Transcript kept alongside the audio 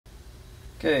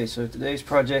Okay, so today's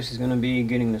project is going to be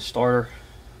getting the starter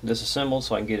disassembled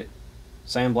so I can get it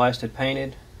sandblasted,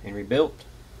 painted, and rebuilt.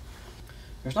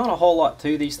 There's not a whole lot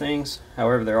to these things,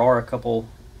 however there are a couple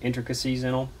intricacies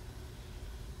in them.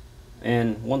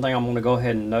 And one thing I'm going to go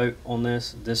ahead and note on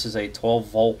this is a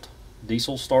 12-volt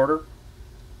diesel starter.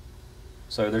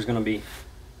 So there's going to be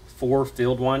 4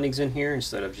 field windings in here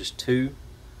instead of just 2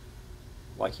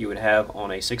 like you would have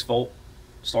on a 6-volt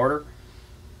starter.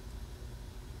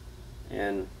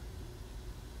 And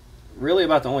really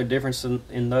about the only difference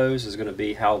in those is going to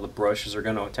be how the brushes are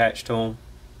going to attach to them.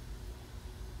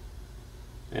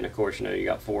 And of course, you know, you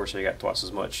got 4, so you got twice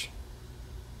as much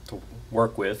to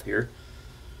work with here.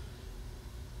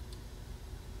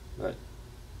 But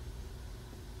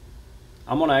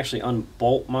I'm going to actually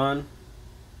unbolt mine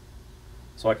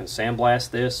so I can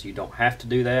sandblast this. You don't have to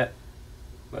do that,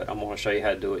 but I'm going to show you how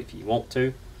to do it if you want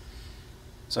to.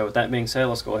 So with that being said,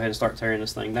 let's go ahead and start tearing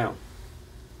this thing down.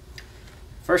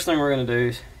 First thing we're going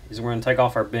to do is we're going to take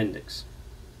off our Bendix.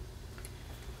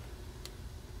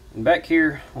 And back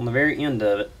here on the very end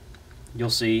of it,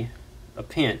 you'll see a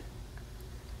pin.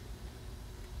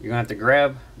 You're going to have to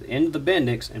grab the end of the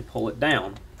Bendix and pull it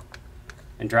down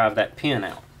and drive that pin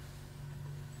out.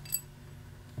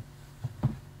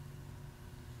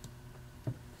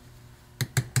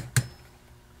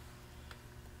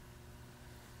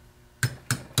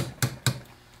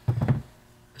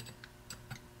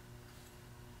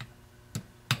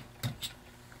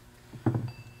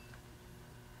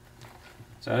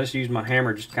 So I just used my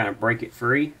hammer just to kind of break it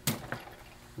free,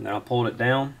 and then I pulled it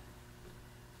down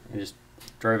and just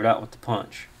drove it out with the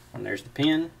punch. And there's the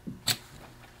pin.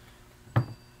 And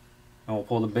we'll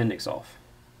pull the Bendix off.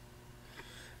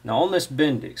 Now on this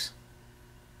Bendix,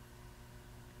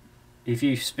 if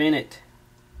you spin it,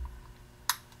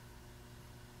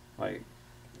 like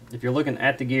if you're looking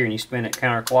at the gear and you spin it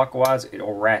counterclockwise,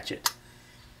 it'll ratchet.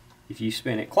 If you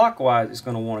spin it clockwise, it's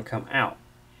going to want to come out.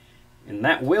 And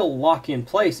that will lock in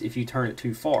place if you turn it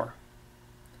too far.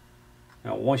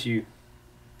 Now once you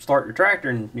start your tractor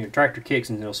and your tractor kicks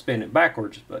and it'll spin it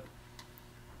backwards, but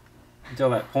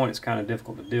until that point it's kind of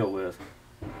difficult to deal with.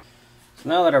 So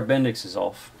now that our Bendix is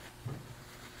off,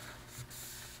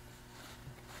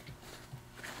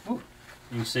 you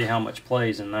can see how much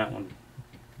plays in that one.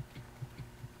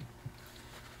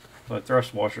 So the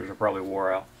thrust washers are probably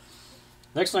wore out.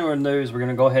 Next thing we're going to do is we're going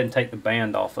to go ahead and take the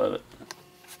band off of it.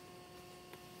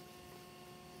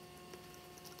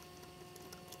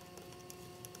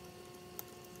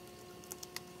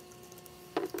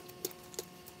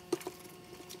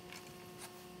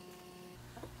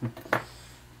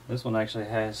 This one actually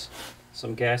has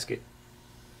some gaskets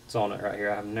on it right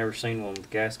here. I've never seen one with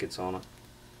gaskets on it.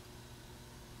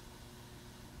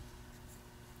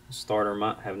 The starter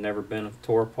might have never been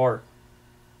tore apart.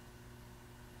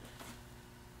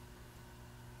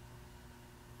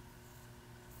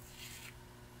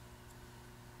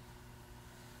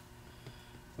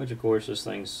 Which of course this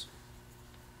thing's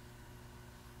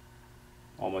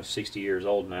almost 60 years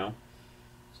old now.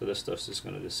 So this stuff's just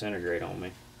going to disintegrate on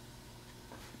me.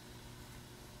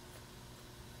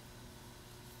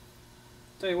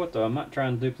 Tell you what though, I might try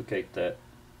and duplicate that,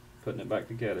 putting it back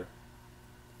together.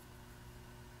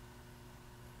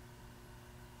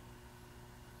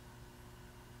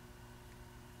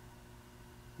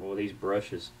 Boy, these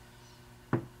brushes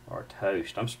are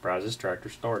toast. I'm surprised this tractor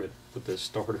started with this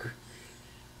starter.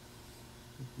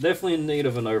 Definitely in need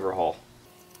of an overhaul.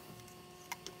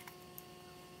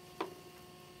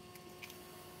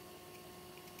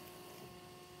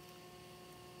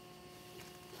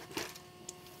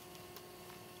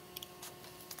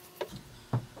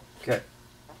 Okay,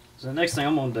 so the next thing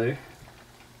I'm going to do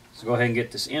is go ahead and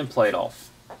get this end plate off.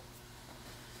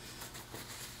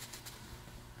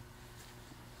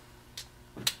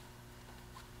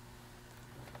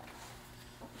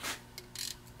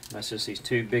 That's just these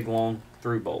 2 big long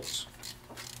through bolts.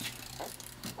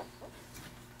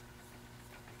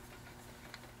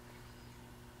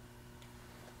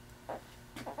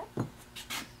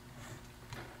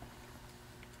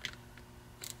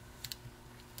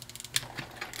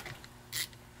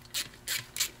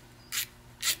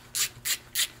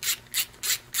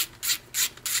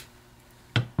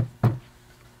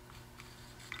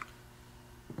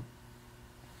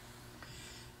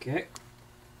 Okay.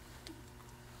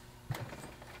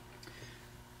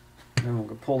 Then we're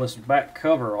going to pull this back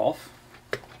cover off.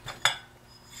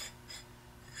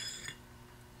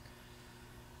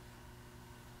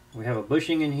 We have a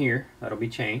bushing in here that'll be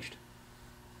changed.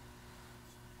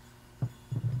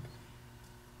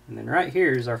 And then right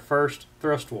here is our first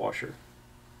thrust washer.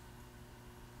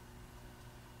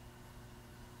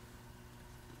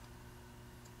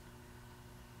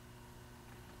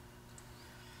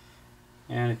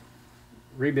 And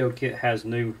rebuild kit has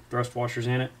new thrust washers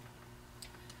in it,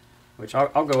 which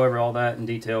I'll go over all that in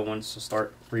detail once I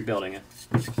start rebuilding it.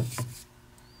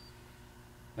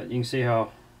 But you can see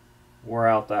how wore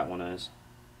out that one is.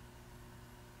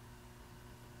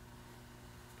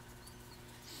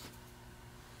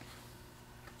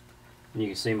 And you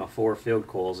can see my 4 field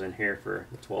coils in here for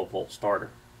the 12-volt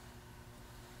starter.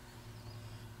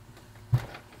 So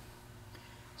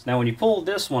now when you pull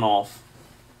this one off,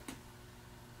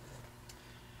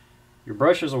 your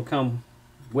brushes will come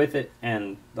with it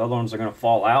and the other ones are going to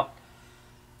fall out.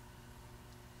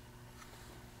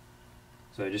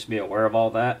 So just be aware of all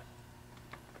that.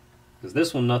 Because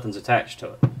this one, nothing's attached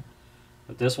to it.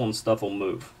 But this one, stuff will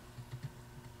move.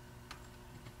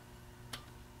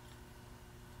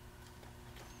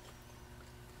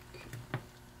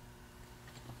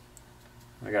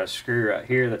 I got a screw right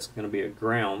here that's going to be a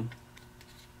ground.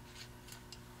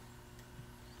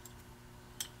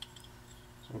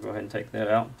 So we'll go ahead and take that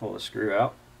out and pull the screw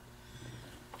out.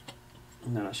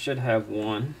 And then I should have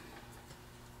one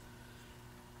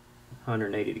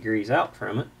 180 degrees out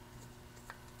from it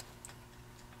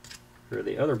for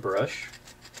the other brush.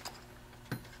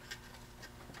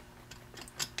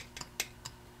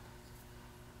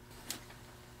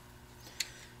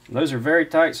 And those are very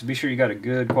tight, so be sure you got a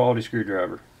good quality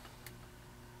screwdriver.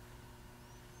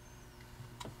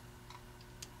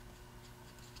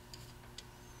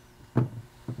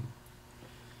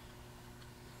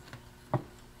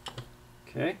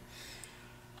 Okay,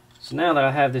 so now that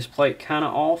I have this plate kind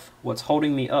of off, what's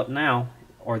holding me up now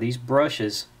are these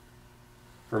brushes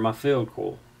for my field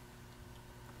coil.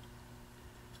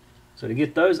 So to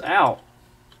get those out,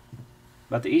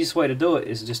 about the easiest way to do it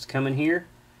is just to come in here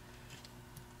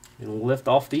and lift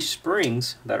off these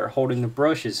springs that are holding the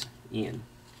brushes in.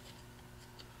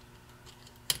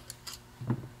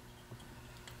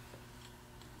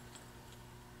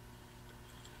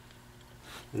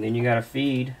 And then you got to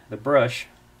feed the brush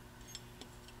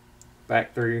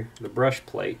back through the brush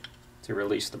plate to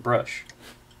release the brush.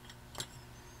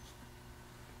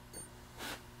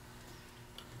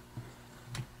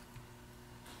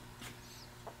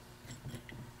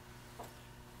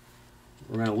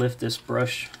 We're going to lift this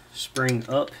brush spring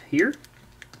up here,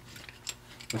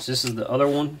 which this is the other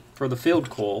one for the field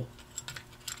coil.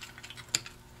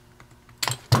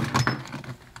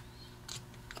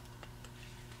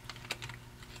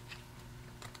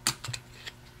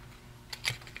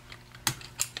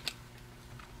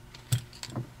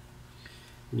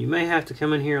 You may have to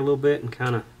come in here a little bit and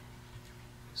kind of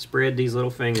spread these little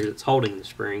fingers that's holding the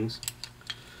springs.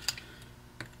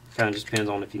 Kind of just depends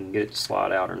on if you can get it to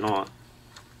slide out or not.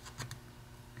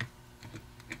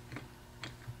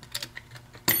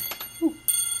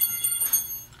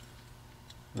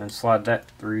 And then slide that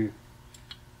through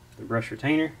the brush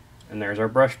retainer, and there's our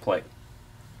brush plate.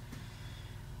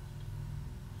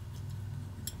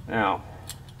 Now,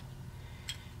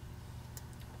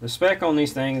 the spec on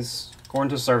these things, according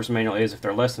to the service manual, is if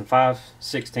they're less than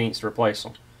 5/16 to replace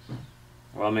them.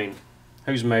 Well, I mean,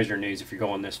 who's measuring these? If you're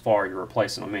going this far, you're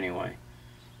replacing them anyway.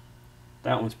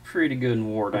 That one's pretty good and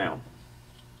wore down.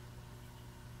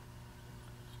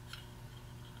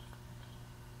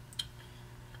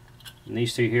 And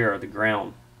these two here are the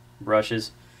ground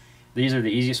brushes. These are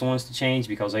the easiest ones to change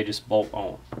because they just bolt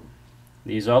on.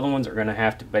 These other ones are going to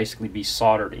have to basically be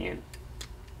soldered in.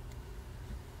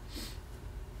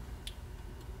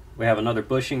 We have another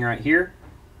bushing right here.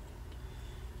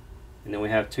 And then we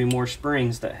have 2 more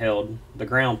springs that held the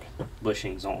ground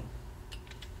bushings on.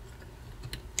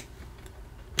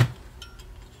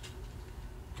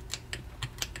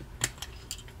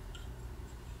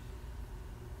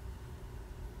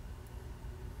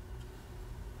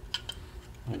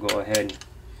 We'll go ahead and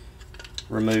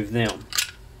remove them.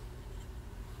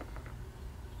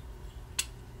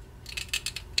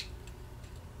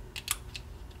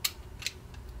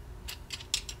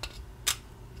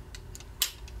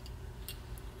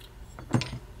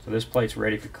 So this plate's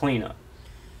ready for cleanup.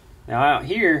 Now out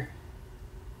here,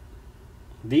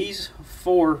 these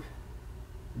 4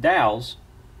 dowels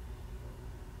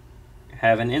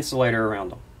have an insulator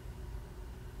around them.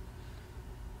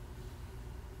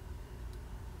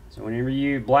 So whenever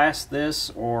you blast this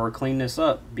or clean this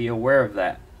up, be aware of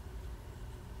that.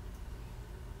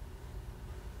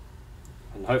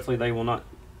 And hopefully they will not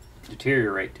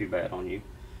deteriorate too bad on you,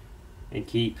 and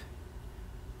keep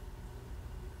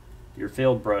your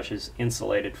field brushes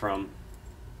insulated from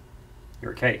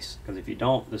your case, because if you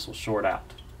don't, this will short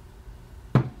out.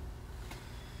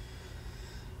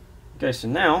 Okay, so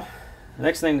now the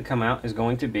next thing to come out is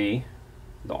going to be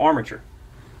the armature.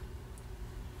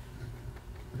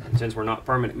 And since we're not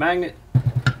permanent magnet,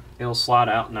 it'll slide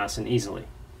out nice and easily.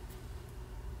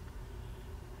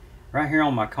 Right here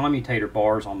on my commutator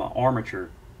bars on my armature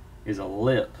is a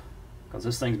lip, because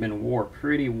this thing's been wore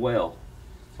pretty well.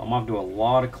 So I'm going to do a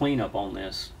lot of cleanup on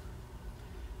this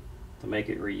to make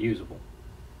it reusable.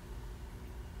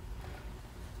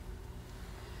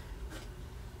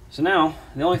 So now,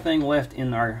 the only thing left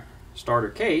in our starter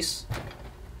case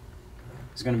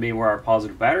is going to be where our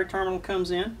positive battery terminal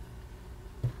comes in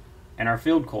and our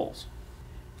field coils.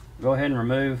 Go ahead and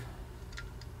remove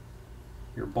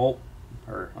your bolt,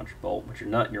 or not your bolt, but your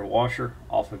nut and your washer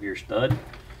off of your stud.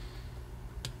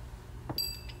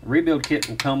 The rebuild kit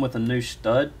will come with a new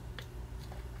stud,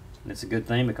 and it's a good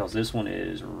thing because this one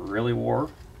is really wore,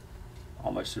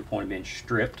 almost to the point of being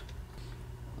stripped.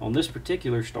 On this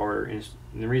particular starter, and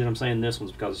the reason I'm saying this one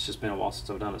is because it's just been a while since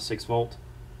I've done a 6-volt.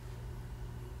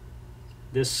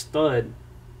 This stud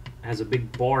has a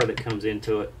big bar that comes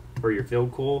into it for your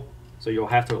field coil, so you'll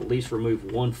have to at least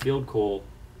remove one field coil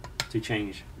to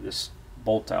change this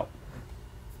bolt out.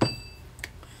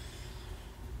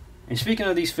 And speaking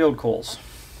of these field coils,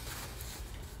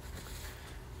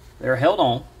 they're held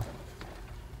on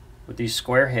with these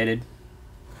square-headed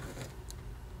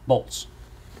bolts.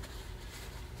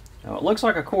 Now it looks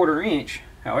like a 1/4 inch,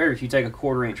 however if you take a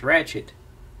 1/4 inch ratchet,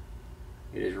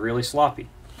 it is really sloppy.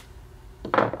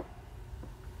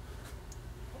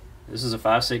 This is a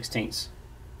 5/16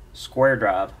 square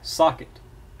drive socket.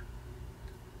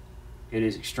 It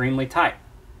is extremely tight.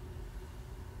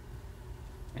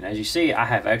 And as you see, I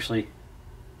have actually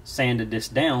sanded this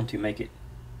down to make it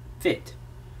fit,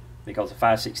 because a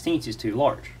 5/16 is too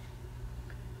large.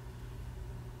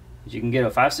 But you can get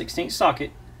a 5/16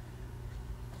 socket,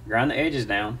 grind the edges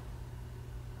down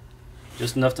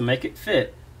just enough to make it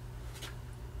fit.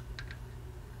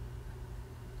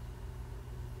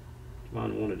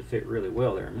 Mine wanted to fit really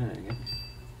well there a minute ago.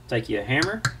 Take you a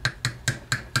hammer,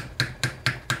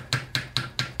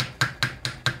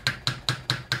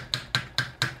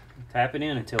 tap it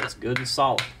in until it's good and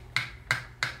solid.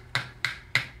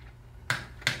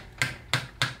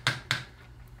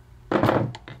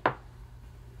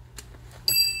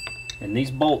 And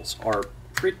these bolts are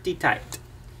pretty tight.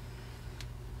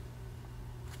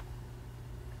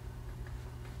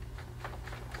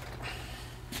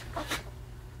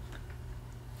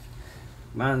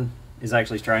 Mine is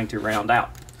actually trying to round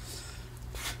out.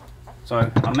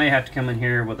 So I may have to come in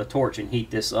here with a torch and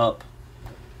heat this up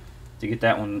to get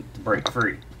that one to break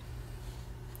free.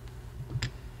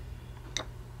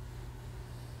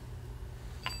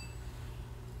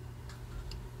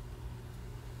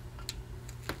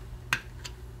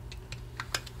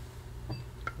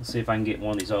 Let's see if I can get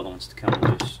one of these other ones to come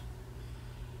loose.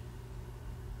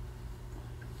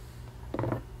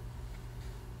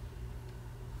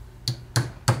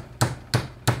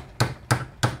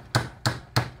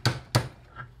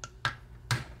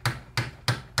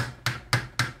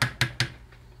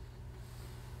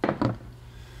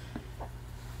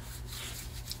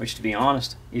 Which, to be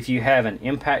honest, if you have an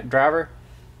impact driver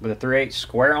with a 3/8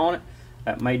 square on it,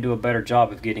 that may do a better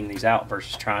job of getting these out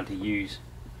versus trying to use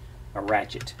a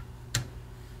ratchet.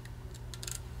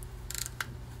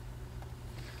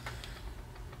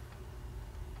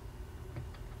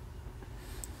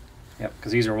 Yep,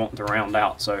 because these are wanting to round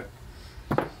out, so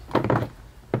I'm going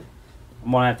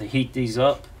to have to heat these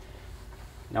up.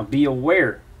 Now be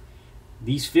aware,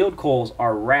 these field coils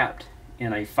are wrapped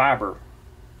in a fiber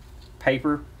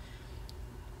paper,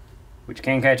 which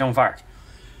can catch on fire.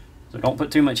 So don't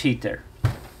put too much heat there.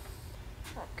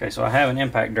 Okay, so I have an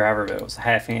impact driver, but it was a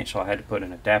 1/2 inch, so I had to put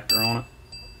an adapter on it.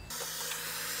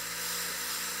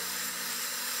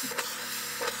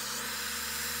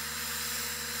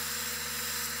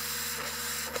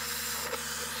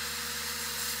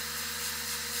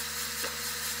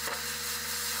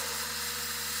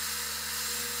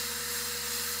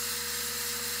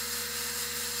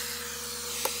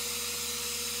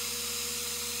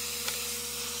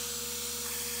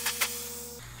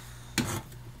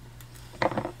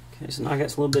 Okay, so now I got a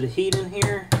little bit of heat in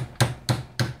here.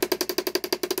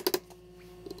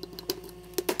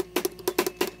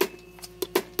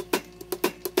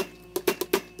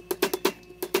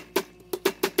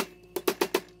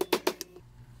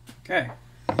 Okay.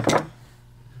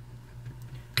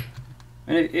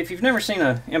 And if you've never seen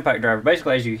an impact driver,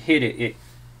 basically as you hit it, it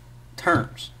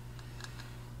turns.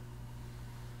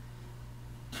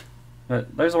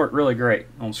 But those work really great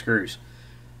on screws.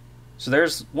 So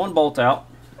there's one bolt out.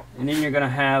 And then you're going to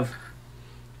have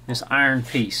this iron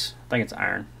piece. I think it's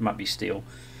iron, it might be steel.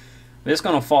 But it's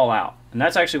going to fall out. And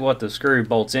that's actually what the screw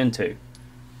bolts into.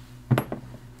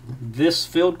 This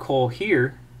field coil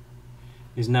here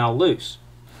is now loose.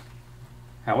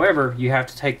 However, you have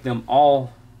to take them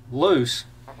all loose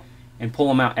and pull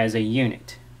them out as a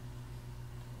unit.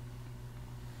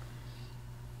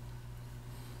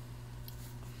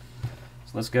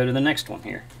 So let's go to the next one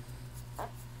here.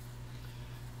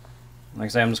 Like I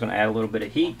say, I'm just going to add a little bit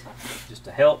of heat just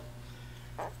to help,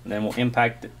 and then we'll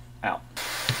impact it out.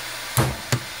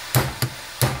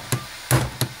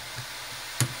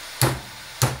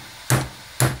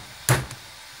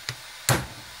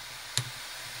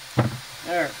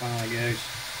 There it finally goes.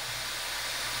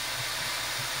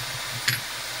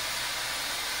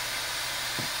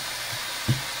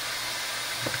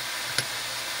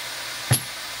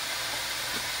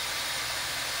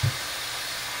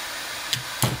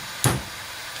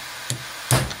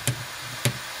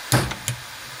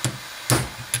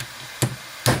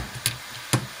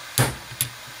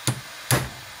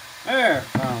 There it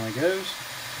finally goes.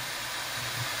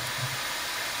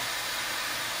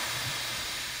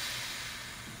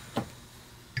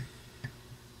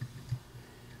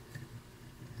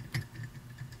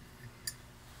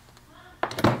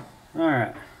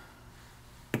 Alright.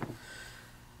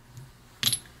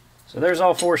 So there's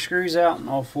all 4 screws out and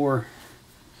all 4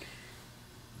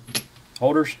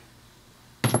 holders.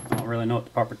 I don't really know what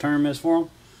the proper term is for them.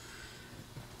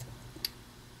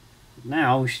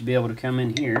 Now we should be able to come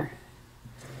in here,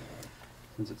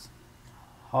 since it's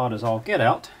hot as all get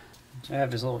out. So I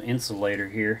have this little insulator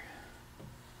here,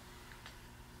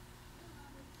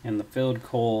 and the filled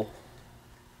coil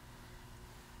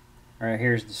right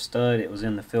here's the stud. It was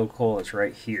in the filled coil. It's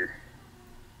right here,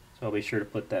 so I'll be sure to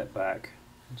put that back.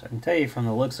 So I can tell you from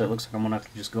the looks of it, looks like I'm gonna have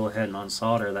to just go ahead and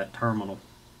unsolder that terminal.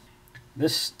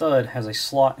 This stud has a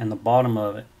slot in the bottom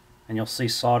of it, and you'll see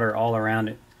solder all around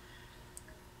it.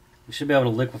 You should be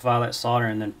able to liquefy that solder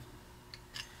and then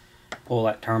pull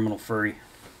that terminal free.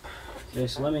 Okay,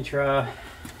 so let me try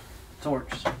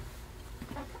torch.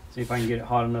 See if I can get it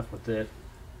hot enough with it.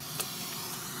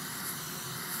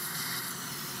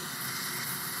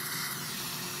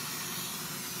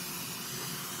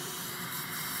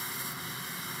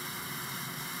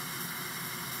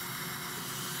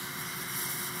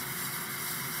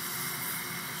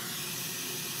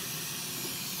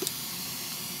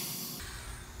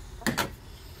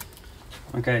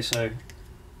 Okay, so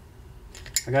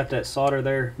I got that solder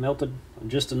there melted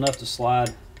just enough to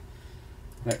slide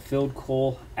that filled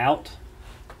coil out.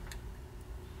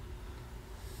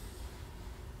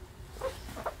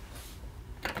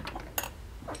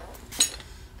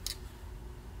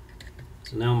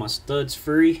 So now my stud's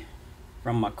free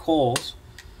from my coils,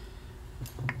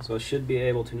 so I should be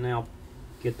able to now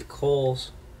get the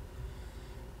coils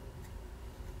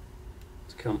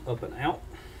to come up and out.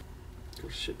 I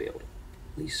should be able to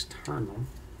at least turn them.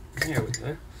 There we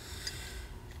go.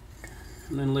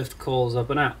 And then lift coils up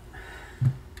and out.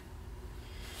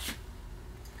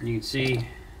 And you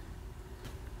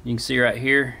can see right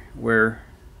here where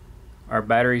our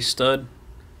battery stud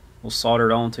will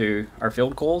solder it onto our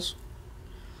filled coils.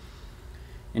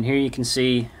 And here you can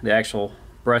see the actual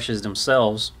brushes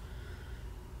themselves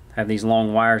have these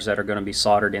long wires that are going to be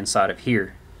soldered inside of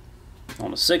here.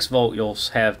 On a 6 volt, you'll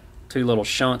have 2 little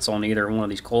shunts on either one of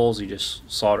these coils. You just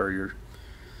solder your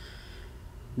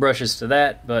brushes to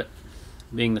that, but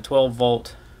being the 12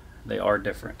 volt, they are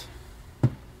different.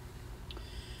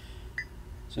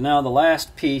 So now the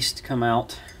last piece to come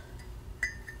out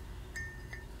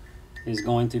is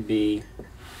going to be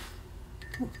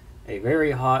a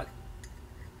very hot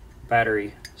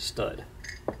battery stud.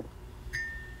 And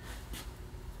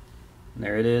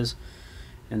there it is,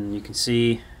 and you can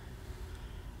see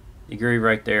the groove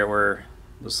right there where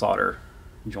the solder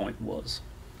joint was.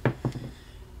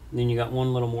 And then you got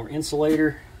one little more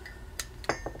insulator,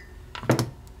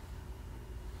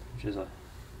 which is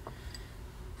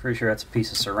pretty sure that's a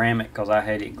piece of ceramic because I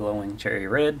had it glowing cherry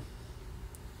red.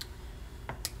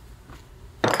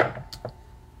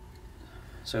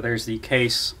 So there's the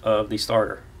case of the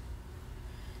starter.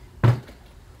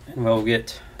 And we'll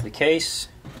get the case,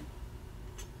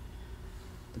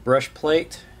 the brush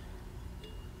plate,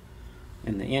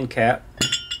 and the end cap,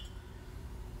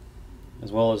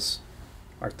 as well as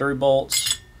our through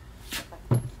bolts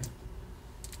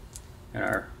and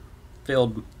our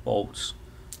filled bolts,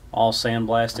 all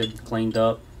sandblasted, cleaned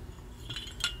up.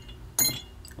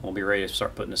 We'll be ready to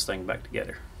start putting this thing back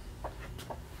together.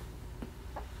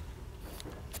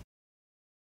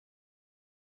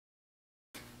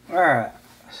 Alright,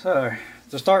 so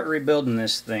to start rebuilding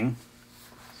this thing,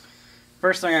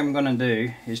 first thing I'm going to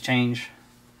do is change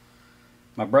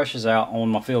my brushes out on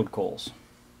my filled coils.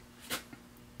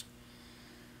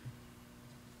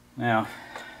 Now,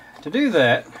 to do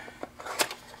that,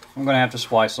 I'm going to have to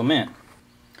splice them in.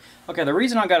 Okay, the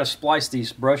reason I got to splice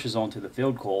these brushes onto the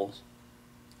field coils,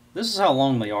 this is how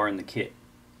long they are in the kit.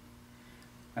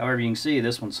 However, you can see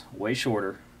this one's way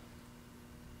shorter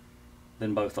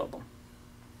than both of them.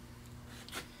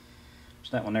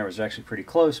 So that one there was actually pretty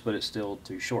close, but it's still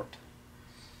too short.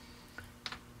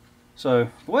 So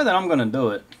the way that I'm going to do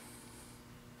it,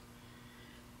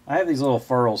 I have these little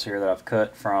furls here that I've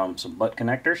cut from some butt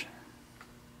connectors.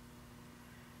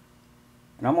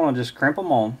 And I'm going to just crimp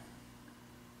them on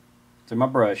to my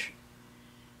brush,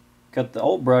 cut the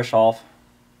old brush off,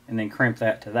 and then crimp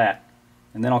that to that.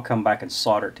 And then I'll come back and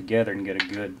solder it together and get a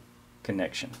good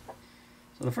connection.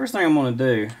 So the first thing I'm going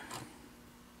to do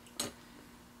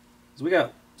is we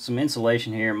got some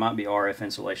insulation here. It might be RF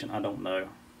insulation, I don't know.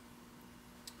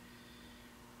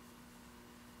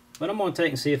 But I'm going to take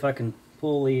and see if I can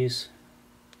pull these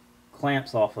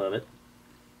clamps off of it.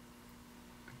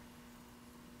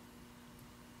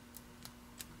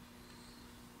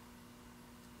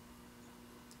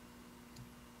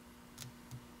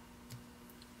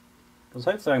 Because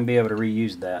hopefully I can be able to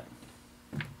reuse that.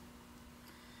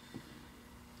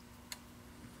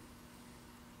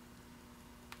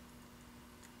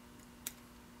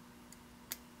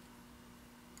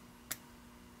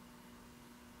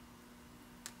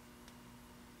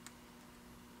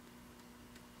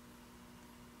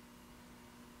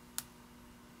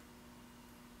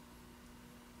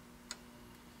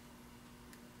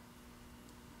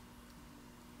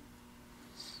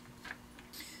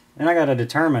 Then I got to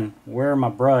determine where my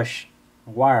brush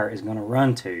wire is going to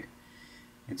run to.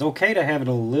 It's okay to have it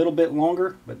a little bit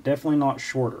longer, but definitely not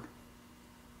shorter.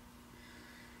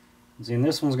 See, and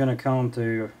this one's going to come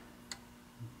to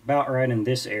about right in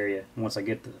this area once I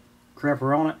get the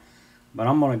crimper on it, but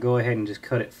I'm going to go ahead and just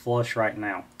cut it flush right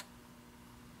now.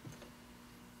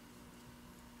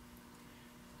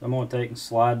 I'm going to take and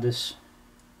slide this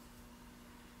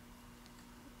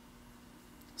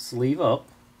sleeve up.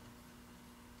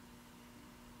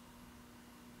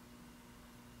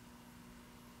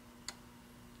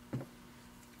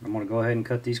 I'm going to go ahead and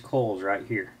cut these coils right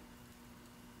here.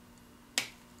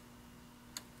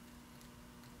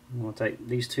 I'm going to take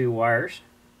these two wires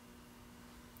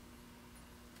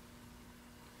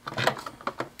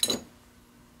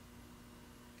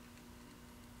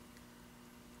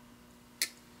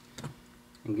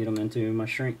and get them into my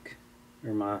shrink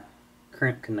or my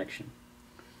crimp connection.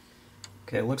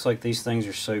 Okay, it looks like these things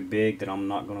are so big that I'm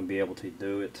not going to be able to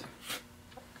do it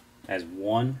as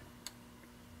one.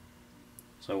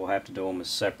 So we'll have to do them as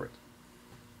separate.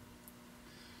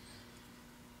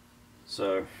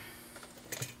 So,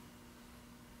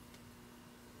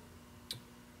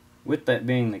 with that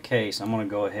being the case, I'm going to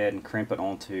go ahead and crimp it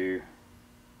onto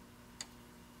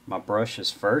my brushes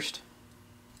first.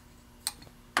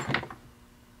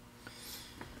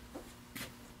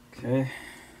 Okay,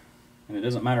 and it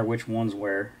doesn't matter which one's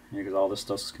where, because all this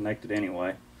stuff's connected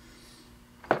anyway.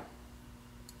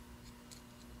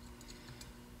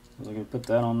 So I'm going to put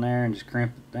that on there and just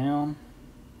crimp it down.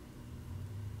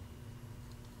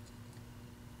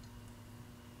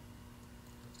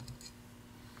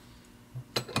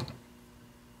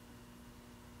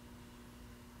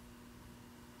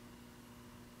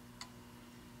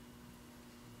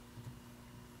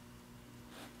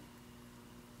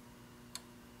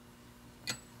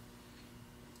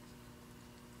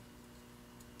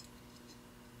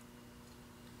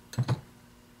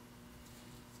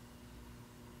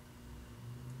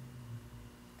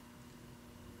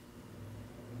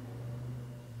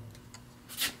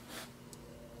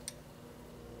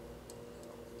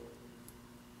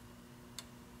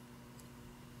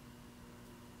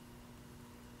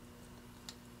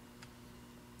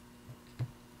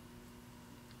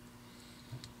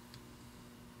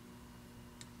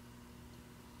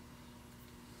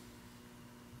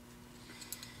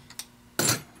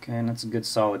 Okay, and that's a good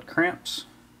solid crimps.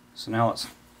 So now let's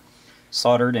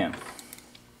solder it in.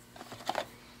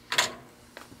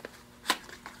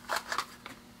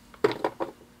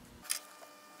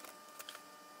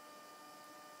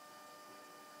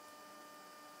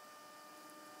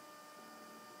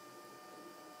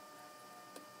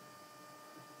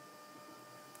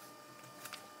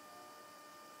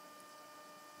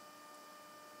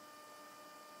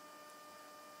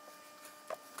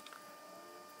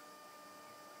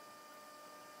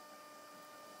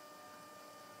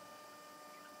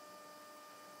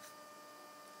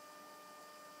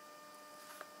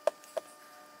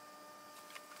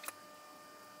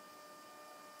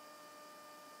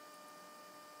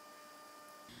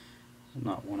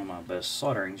 Not one of my best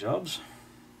soldering jobs.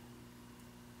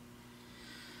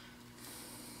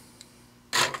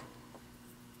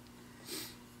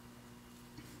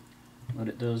 but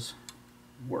it does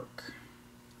work.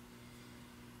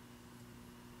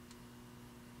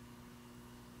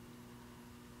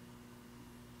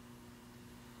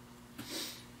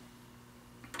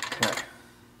 Okay.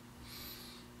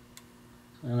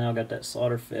 So now I've got that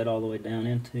solder fed all the way down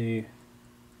into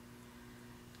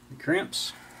the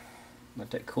crimps.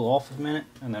 Let that cool off a minute,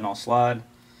 and then I'll slide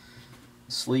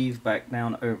the sleeve back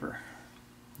down over.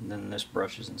 And then this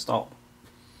brush is installed.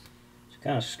 So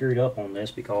kind of screwed up on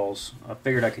this because I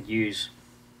figured I could use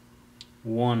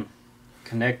one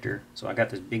connector. So I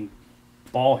got this big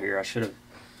ball here. I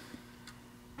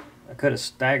could have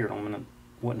staggered them and I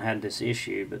wouldn't have had this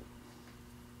issue, but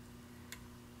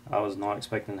I was not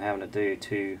expecting having to do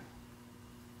two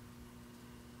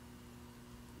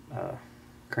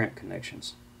crimp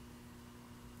connections.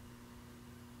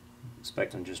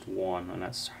 Expecting just one, and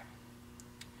that's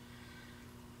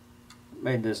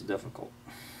made this difficult.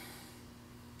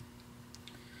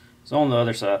 So on the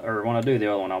other side, or when I do the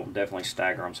other one, I will definitely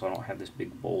stagger them so I don't have this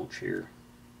big bulge here.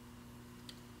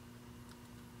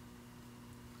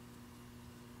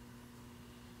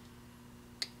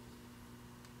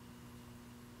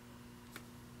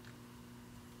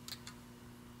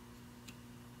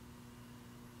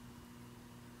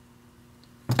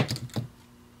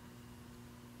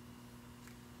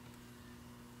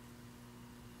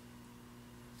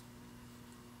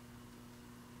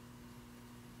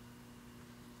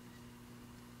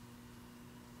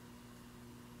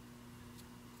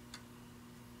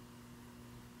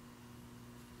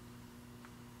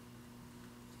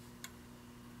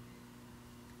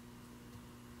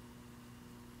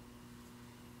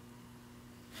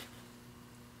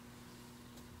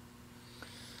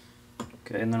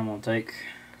 Okay, and then I'm going to take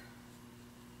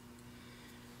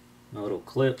my little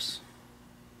clips,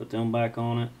 put them back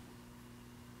on it.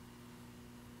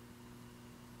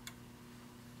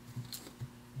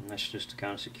 And that's just to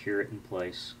kind of secure it in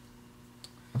place.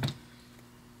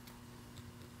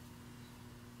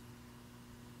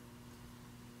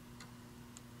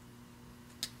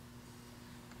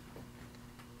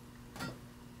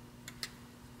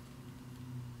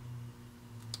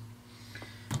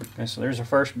 Okay, so there's our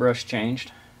first brush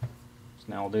changed. So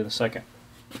now we'll do the second.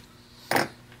 And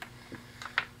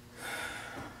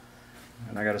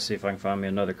I gotta see if I can find me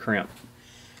another crimp.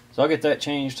 So I'll get that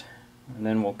changed and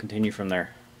then we'll continue from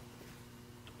there.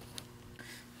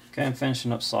 Okay, I'm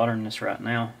finishing up soldering this right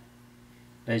now.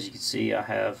 As you can see, I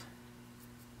have,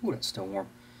 ooh, that's still warm.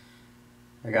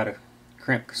 I got a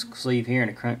crimp sleeve here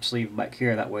and a crimp sleeve back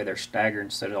here. That way they're staggered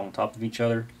instead of on top of each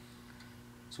other.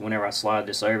 So whenever I slide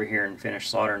this over here and finish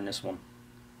soldering this one,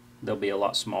 they'll be a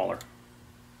lot smaller.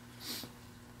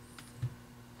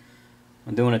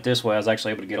 And doing it this way, I was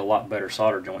actually able to get a lot better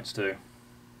solder joints too.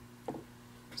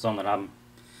 Something that I'm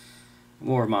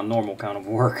more of my normal kind of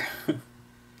work.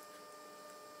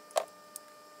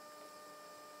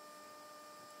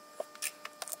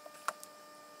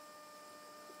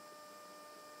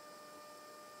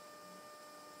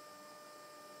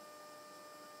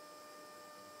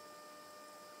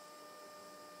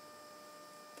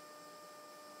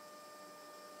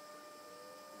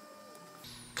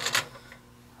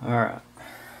 Alright,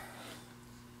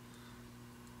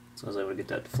 so I was able to get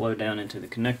that to flow down into the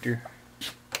connector.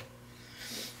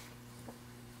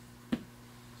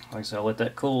 Like I said, I'll let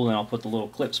that cool, then I'll put the little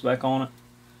clips back on it.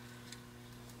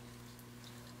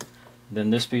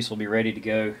 Then this piece will be ready to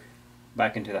go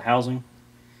back into the housing.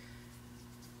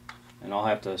 And I'll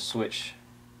have to switch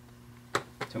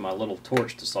to my little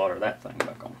torch to solder that thing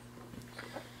back on.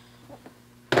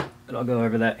 But I'll go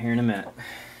over that here in a minute.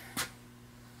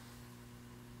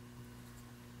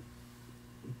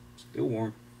 Still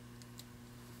warm.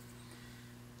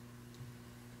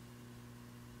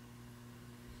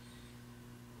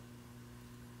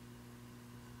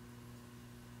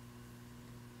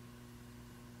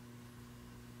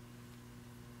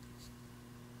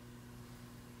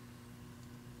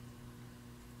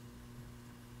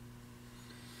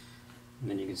 And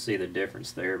then you can see the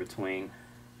difference there between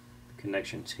the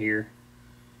connections here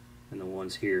and the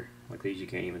ones here. Like these, you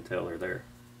can't even tell they're there.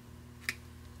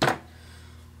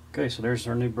 Okay, so there's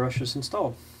our new brushes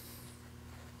installed.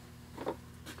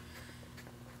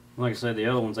 Like I said, the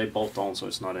other ones they bolt on, so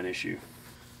it's not an issue.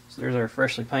 So there's our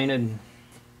freshly painted,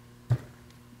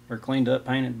 or cleaned up,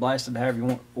 painted, blasted, however you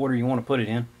want, order you want to put it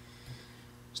in,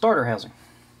 starter housing.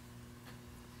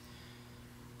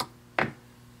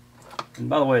 And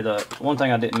by the way, the one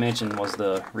thing I didn't mention was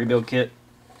the rebuild kit,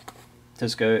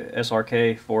 Tisco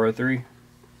SRK 403.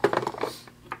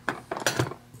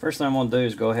 First thing I'm going to do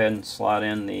is go ahead and slide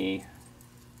in the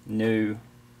new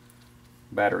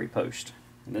battery post.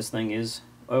 And this thing is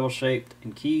oval shaped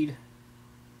and keyed.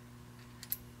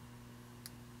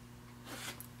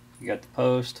 You got the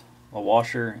post, a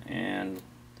washer, and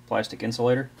the plastic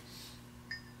insulator.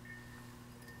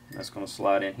 That's going to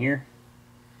slide in here.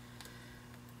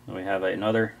 Then we have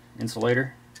another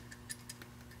insulator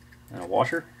and a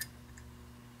washer.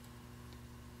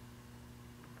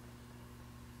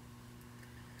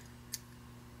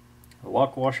 A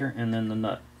lock washer, and then the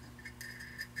nut.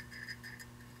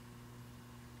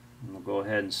 And we'll go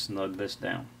ahead and snug this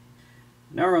down.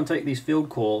 Now we're going to take these field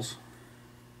coils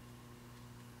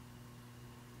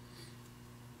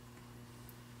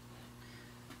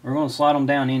we're going to slide them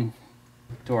down in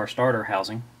to our starter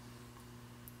housing.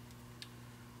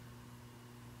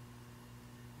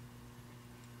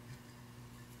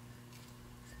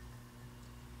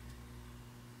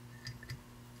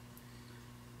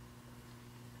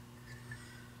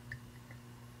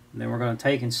 And then we're going to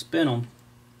take and spin them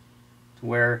to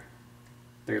where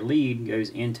their lead goes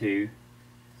into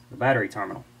the battery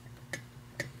terminal.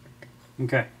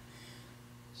 Okay,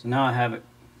 so now I have it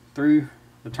through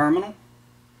the terminal.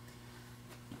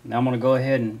 Now I'm going to go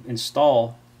ahead and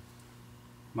install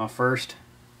my first,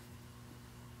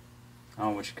 I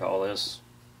don't know what you call this,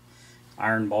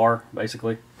 iron bar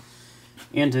basically,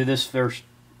 into this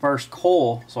first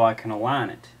coil so I can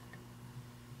align it.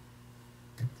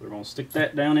 So we're going to stick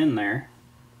that down in there.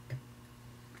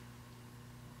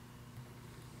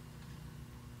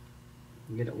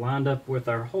 Get it lined up with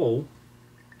our hole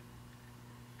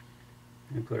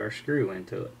and put our screw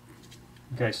into it.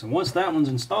 Okay, so once that one's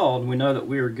installed, we know that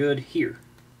we are good here.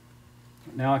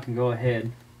 Now I can go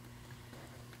ahead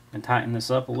and tighten this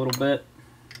up a little bit.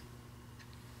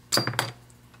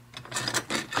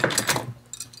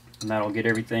 And that'll get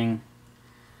everything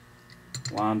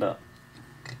lined up.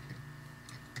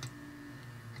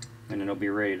 And it'll be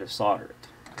ready to solder it.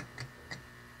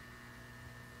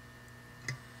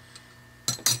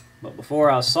 But before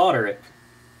I solder it,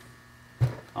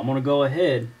 I'm going to go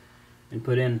ahead and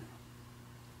put in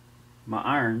my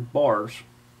iron bars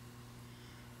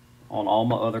on all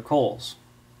my other coils,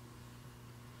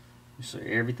 so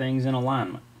everything's in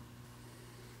alignment.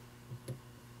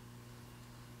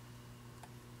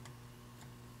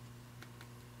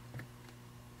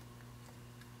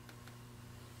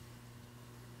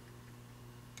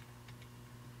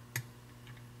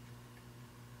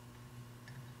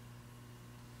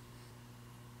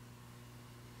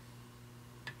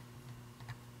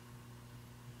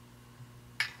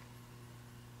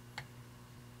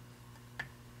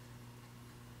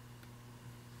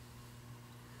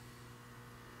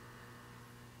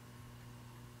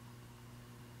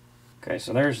 Okay,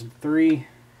 so there's 3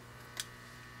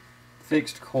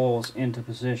 fixed coils into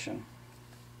position.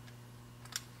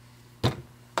 Like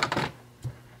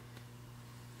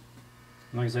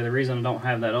I say, the reason I don't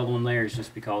have that other one there is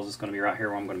just because it's going to be right here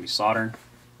where I'm going to be soldering.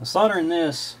 The soldering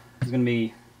this is going to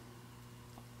be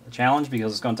a challenge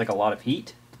because it's going to take a lot of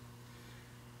heat.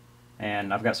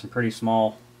 And I've got some pretty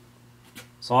small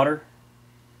solder.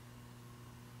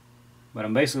 But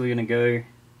I'm basically going to go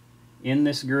in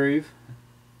this groove,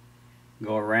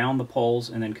 go around the poles,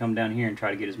 and then come down here and try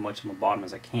to get as much on the bottom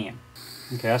as I can.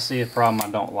 Okay, I see a problem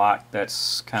I don't like.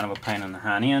 That's kind of a pain in the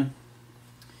hind end,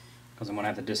 because I'm going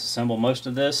to have to disassemble most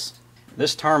of this.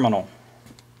 This terminal,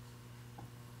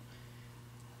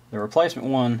 the replacement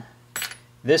one,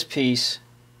 this piece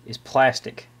is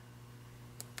plastic.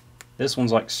 This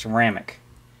one's like ceramic.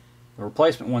 The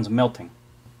replacement one's melting.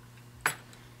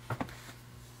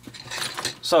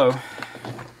 So,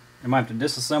 I might have to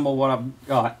disassemble what I've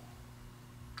got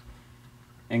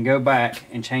and go back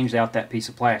and change out that piece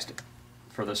of plastic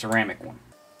for the ceramic one.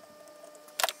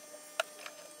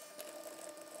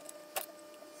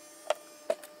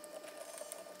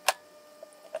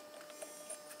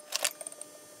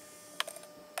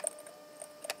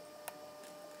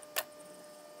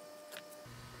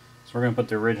 So we're going to put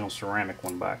the original ceramic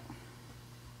one back.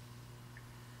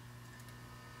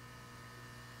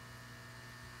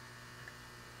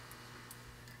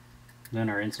 Then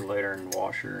our insulator and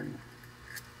washer and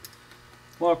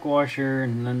lock washer,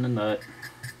 and then the nut.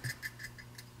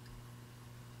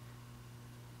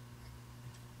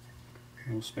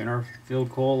 We'll spin our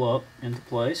field coil up into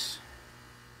place.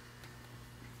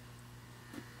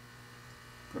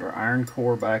 Put our iron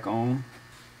core back on.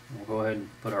 We'll go ahead and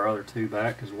put our other 2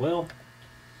 back as well.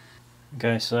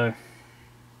 Okay, so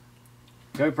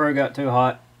GoPro got too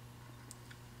hot,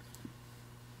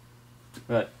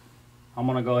 but I'm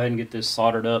going to go ahead and get this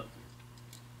soldered up.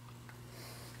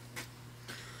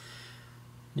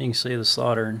 You can see the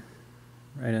soldering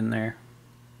right in there.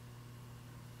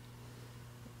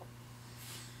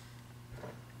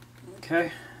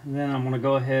 Okay, and then I'm going to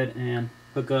go ahead and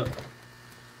hook up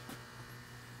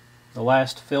the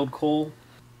last filled coil.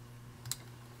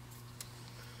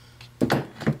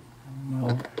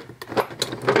 We'll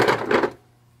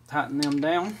tighten them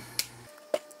down.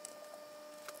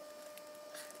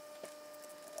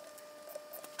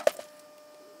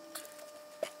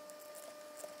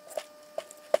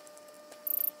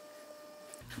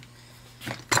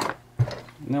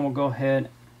 And then we'll go ahead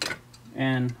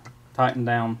and tighten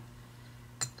down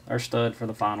our stud for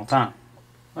the final time.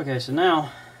 Okay, so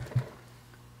now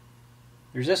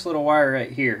there's this little wire right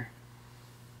here.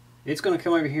 It's going to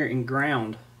come over here and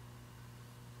ground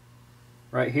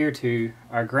right here to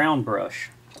our ground brush,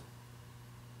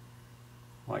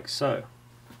 like so.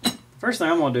 The first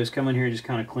thing I'm going to do is come in here and just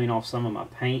kind of clean off some of my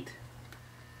paint,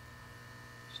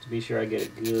 just to be sure I get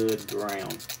a good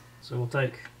ground. So we'll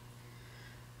take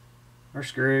our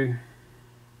screw,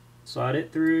 slide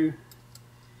it through,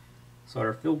 slide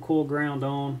our filled coil ground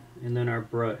on, and then our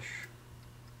brush.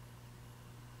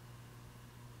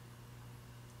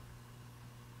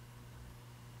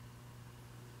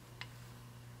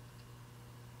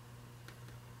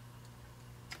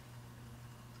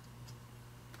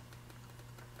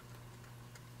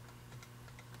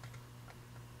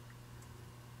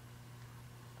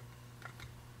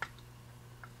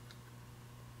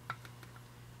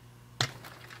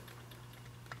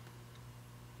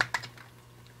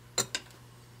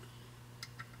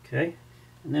 Okay,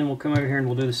 and then we'll come over here and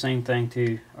we'll do the same thing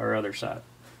to our other side.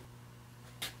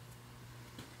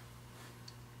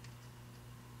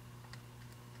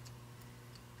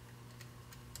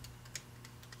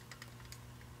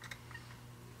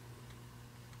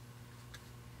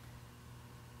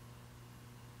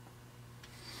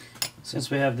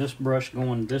 Since we have this brush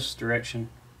going this direction,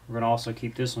 we're going to also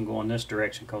keep this one going this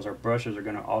direction because our brushes are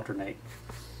going to alternate.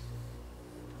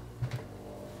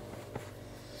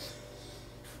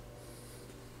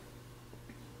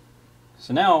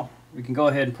 So now we can go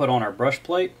ahead and put on our brush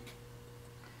plate,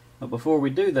 but before we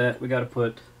do that, we got to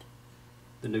put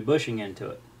the new bushing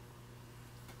into it.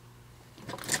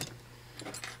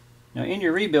 Now in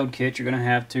your rebuild kit, you're going to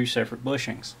have two separate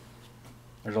bushings.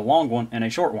 There's a long one and a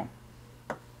short one.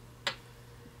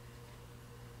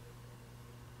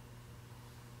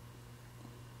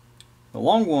 The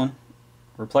long one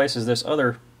replaces this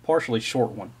other partially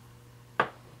short one.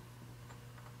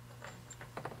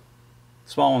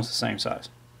 The small one's the same size.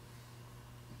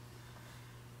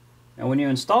 Now when you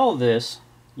install this,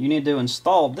 you need to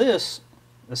install this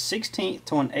a 1/16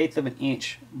 to 1/8 of an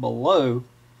inch below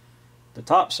the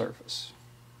top surface,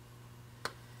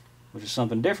 which is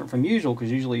something different from usual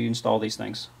because usually you install these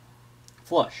things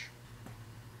flush.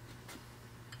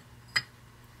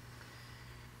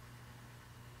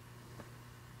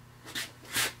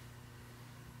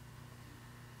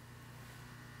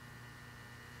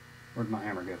 Where'd my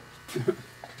hammer go?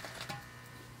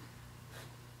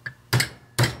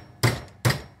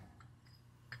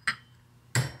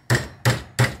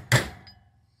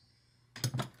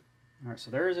 Alright,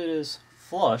 so there it is,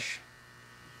 flush.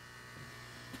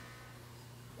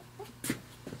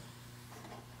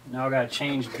 Now I've got to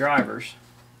change drivers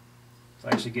so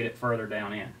I actually get it further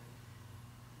down in.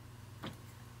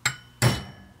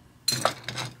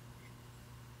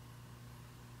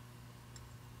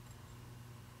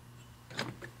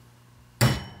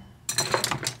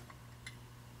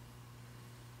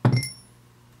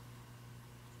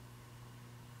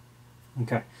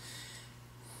 Okay.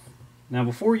 Now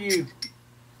before you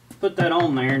put that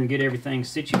on there and get everything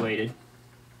situated,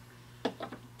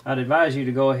 I'd advise you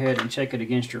to go ahead and check it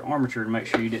against your armature to make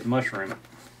sure you didn't mushroom it.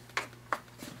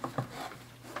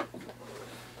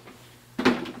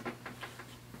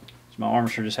 So my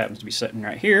armature just happens to be sitting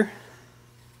right here.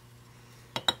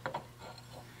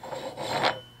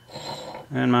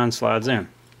 And mine slides in.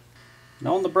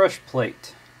 Now on the brush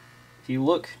plate, if you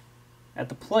look at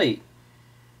the plate,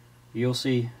 you'll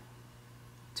see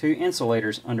two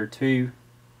insulators under two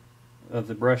of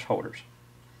the brush holders.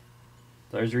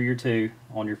 Those are your two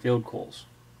on your filled coils.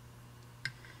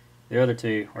 The other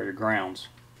two are your grounds.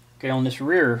 Okay, on this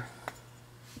rear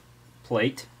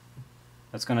plate,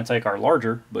 that's going to take our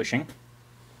larger bushing.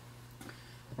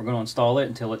 We're going to install it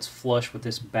until it's flush with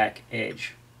this back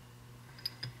edge.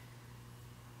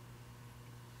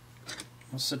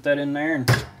 I'll set that in there and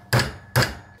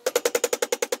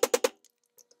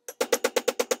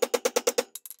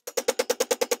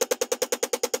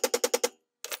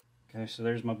okay, so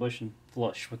there's my bushing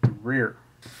flush with the rear.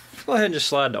 Let's go ahead and just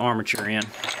slide the armature in.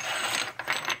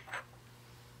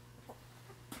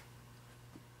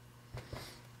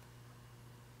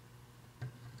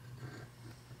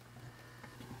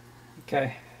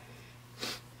 Okay.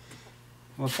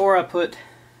 Before I put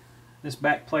this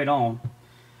back plate on,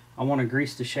 I want to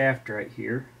grease the shaft right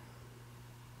here,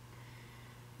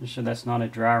 just so that's not a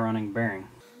dry running bearing.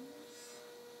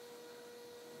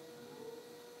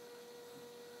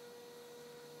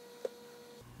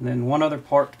 And then one other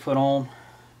part to put on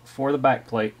before the back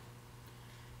plate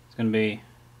is going to be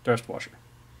thrust washer.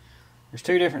 There's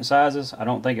two different sizes. I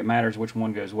don't think it matters which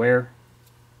one goes where.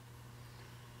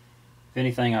 If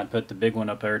anything, I'd put the big one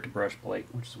up there at the brush plate,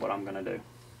 which is what I'm going to do.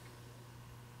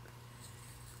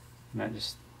 And that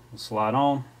just will slide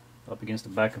on up against the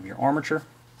back of your armature.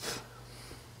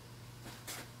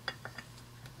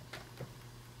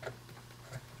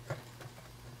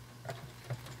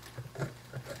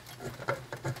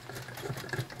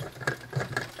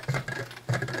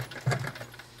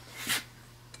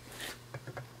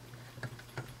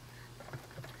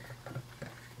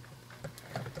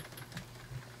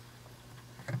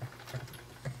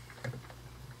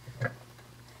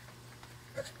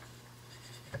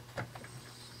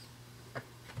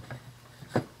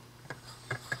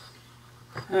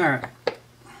 Alright,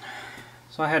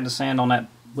 so I had to sand on that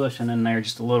bushing in there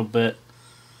just a little bit.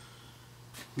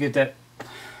 Get that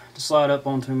to slide up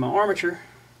onto my armature.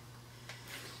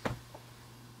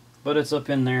 But it's up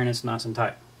in there and it's nice and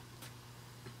tight.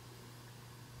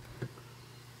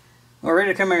 We're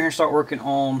ready to come in here and start working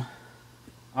on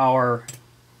our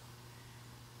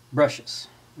brushes.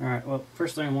 Alright, well,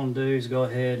 first thing I want to do is go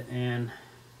ahead and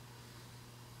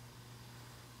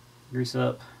grease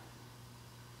up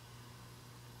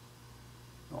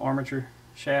the armature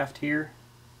shaft here.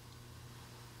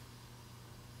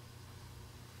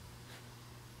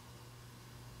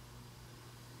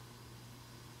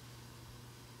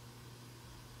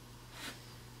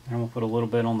 And I'm going to put a little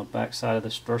bit on the back side of the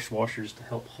thrust washers to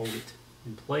help hold it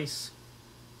in place.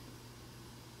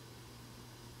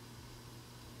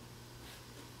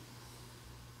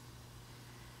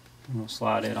 I'm going to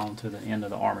slide it onto the end of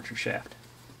the armature shaft.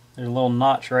 There's a little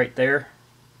notch right there.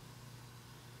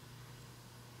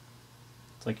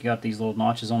 It's like you got these little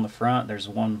notches on the front. There's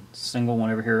one single one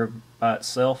over here by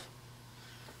itself.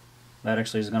 That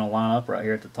actually is going to line up right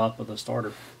here at the top of the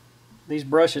starter. These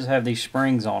brushes have these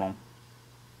springs on them.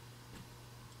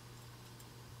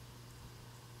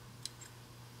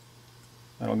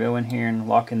 That'll go in here and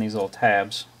lock in these little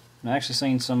tabs. And I actually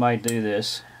seen somebody do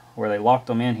this where they locked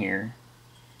them in here,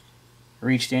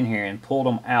 reached in here and pulled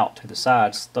them out to the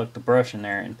side, stuck the brush in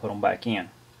there and put them back in.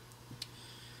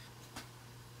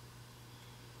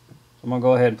 So I'm going to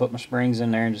go ahead and put my springs in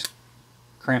there and just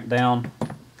crimp down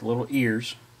the little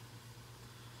ears.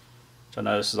 Which I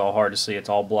know this is all hard to see, it's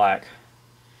all black.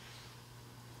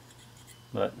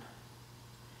 But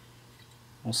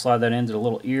we'll slide that into the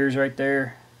little ears right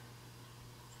there.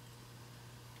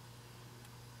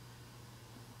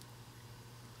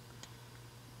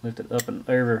 Lift it up and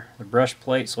over the brush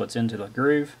plate so it's into the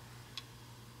groove.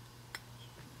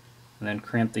 And then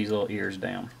crimp these little ears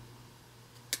down.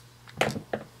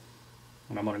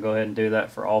 And I'm going to go ahead and do that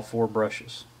for all 4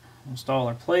 brushes. Install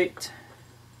our plate.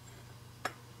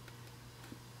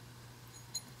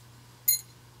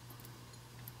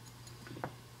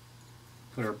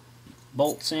 Put our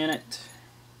bolts in it.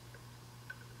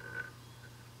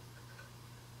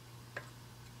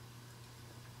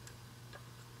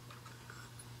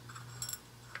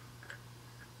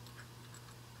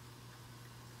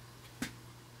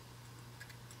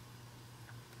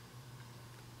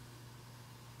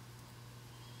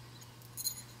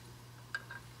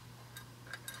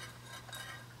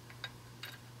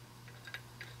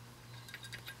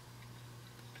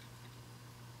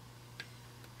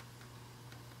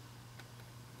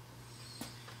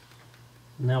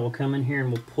 Now we'll come in here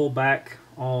and we'll pull back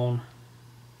on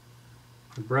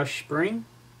the brush spring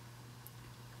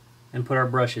and put our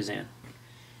brushes in.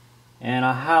 And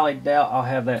I highly doubt I'll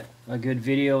have a good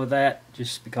video of that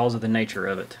just because of the nature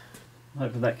of it.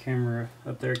 Hopefully that camera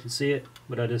up there can see it,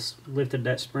 but I just lifted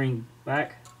that spring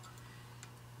back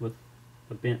with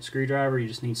a bent screwdriver. You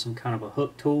just need some kind of a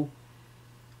hook tool.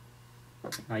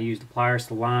 I used the pliers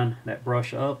to line that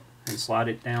brush up and slide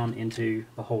it down into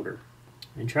the holder.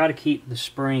 And try to keep the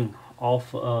spring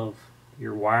off of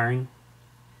your wiring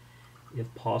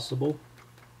if possible.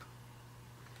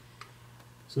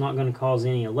 It's not going to cause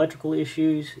any electrical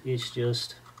issues, it's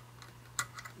just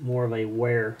more of a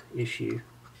wear issue.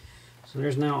 So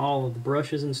there's now all of the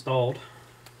brushes installed.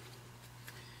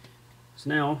 So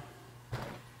now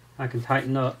I can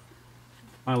tighten up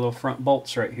my little front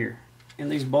bolts right here.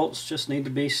 And these bolts just need to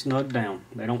be snugged down.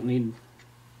 They don't need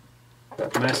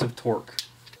massive torque.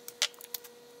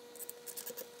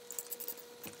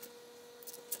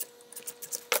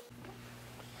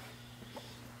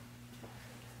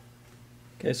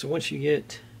 Okay, so once you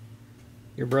get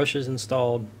your brush is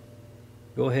installed,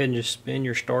 go ahead and just spin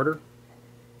your starter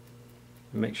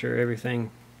and make sure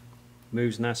everything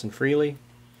moves nice and freely.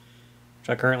 Which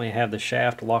I currently have the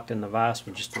shaft locked in the vise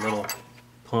with just a little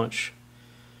punch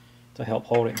to help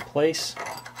hold it in place.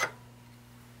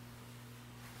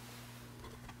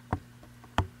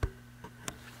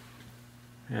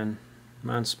 And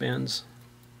mine spins.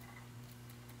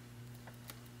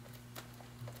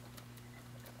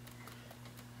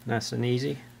 Nice and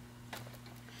easy.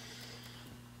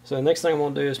 So the next thing I'm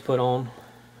going to do is put on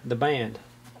the band.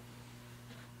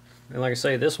 And like I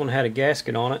say, this one had a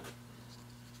gasket on it.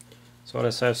 So I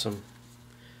just have some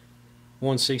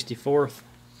 1/64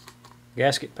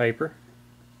 gasket paper.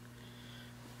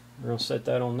 We're going to set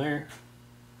that on there.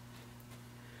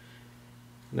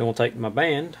 And then we'll take my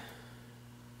band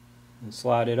and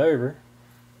slide it over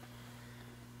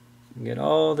and get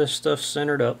all this stuff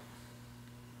centered up.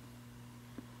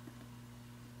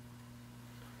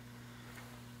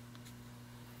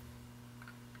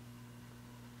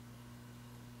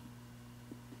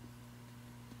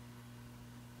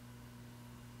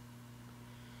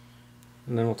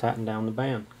 And then we'll tighten down the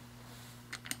band.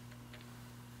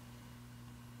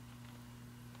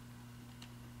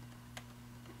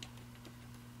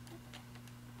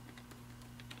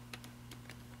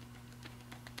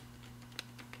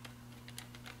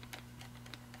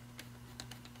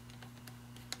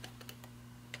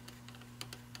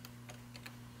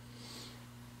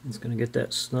 It's going to get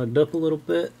that snugged up a little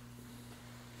bit.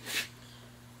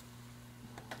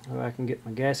 So I can get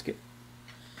my gasket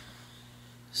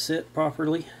set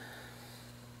properly.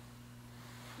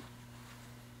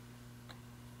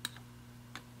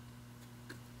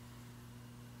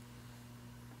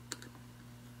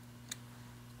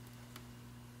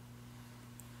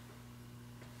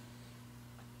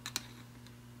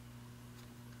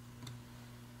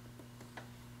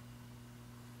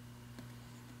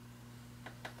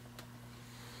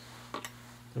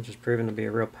 Which is proving to be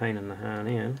a real pain in the hind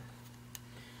end.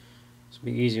 This will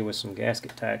be easy with some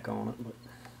gasket tack on it, but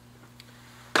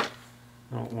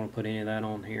I don't want to put any of that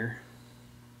on here.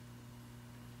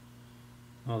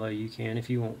 Although you can if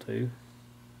you want to.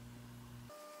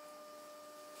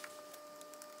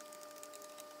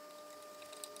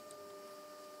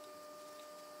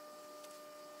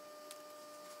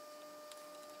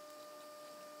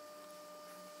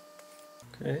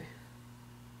 Okay.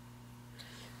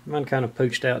 Mine kind of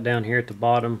pooched out down here at the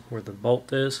bottom where the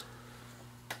bolt is.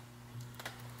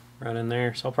 Right in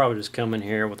there. So I'll probably just come in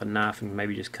here with a knife and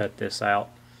maybe just cut this out.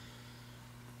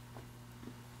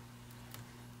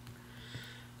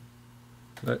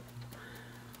 But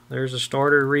there's a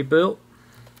starter rebuilt,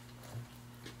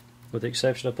 with the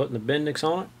exception of putting the Bendix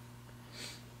on it,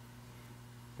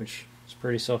 which is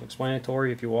pretty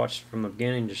self-explanatory. If you watch from the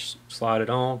beginning, just slide it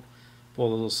on, pull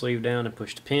the little sleeve down and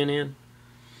push the pin in.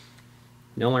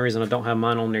 The only reason I don't have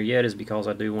mine on there yet is because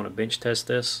I do want to bench test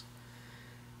this.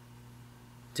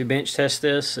 To bench test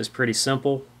this is pretty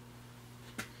simple.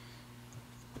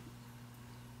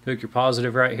 Hook your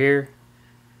positive right here.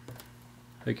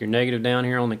 Hook your negative down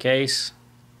here on the case.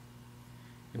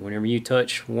 And whenever you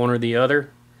touch one or the other,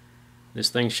 this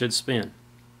thing should spin.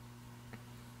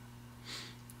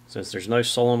 Since there's no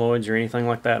solenoids or anything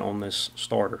like that on this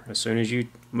starter, as soon as you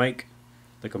make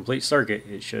the complete circuit,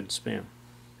 it should spin.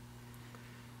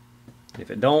 If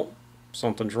it don't,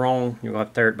 something's wrong. You'll have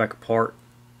to tear it back apart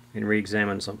and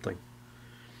re-examine something.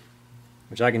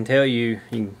 Which I can tell you,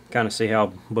 you can kind of see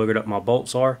how boogered up my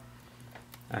bolts are.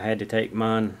 I had to take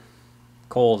mine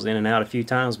coils in and out a few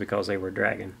times because they were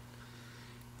dragging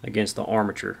against the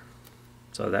armature.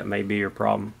 So that may be your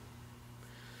problem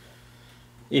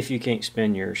if you can't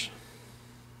spin yours.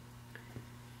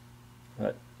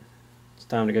 But it's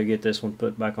time to go get this one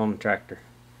put back on the tractor.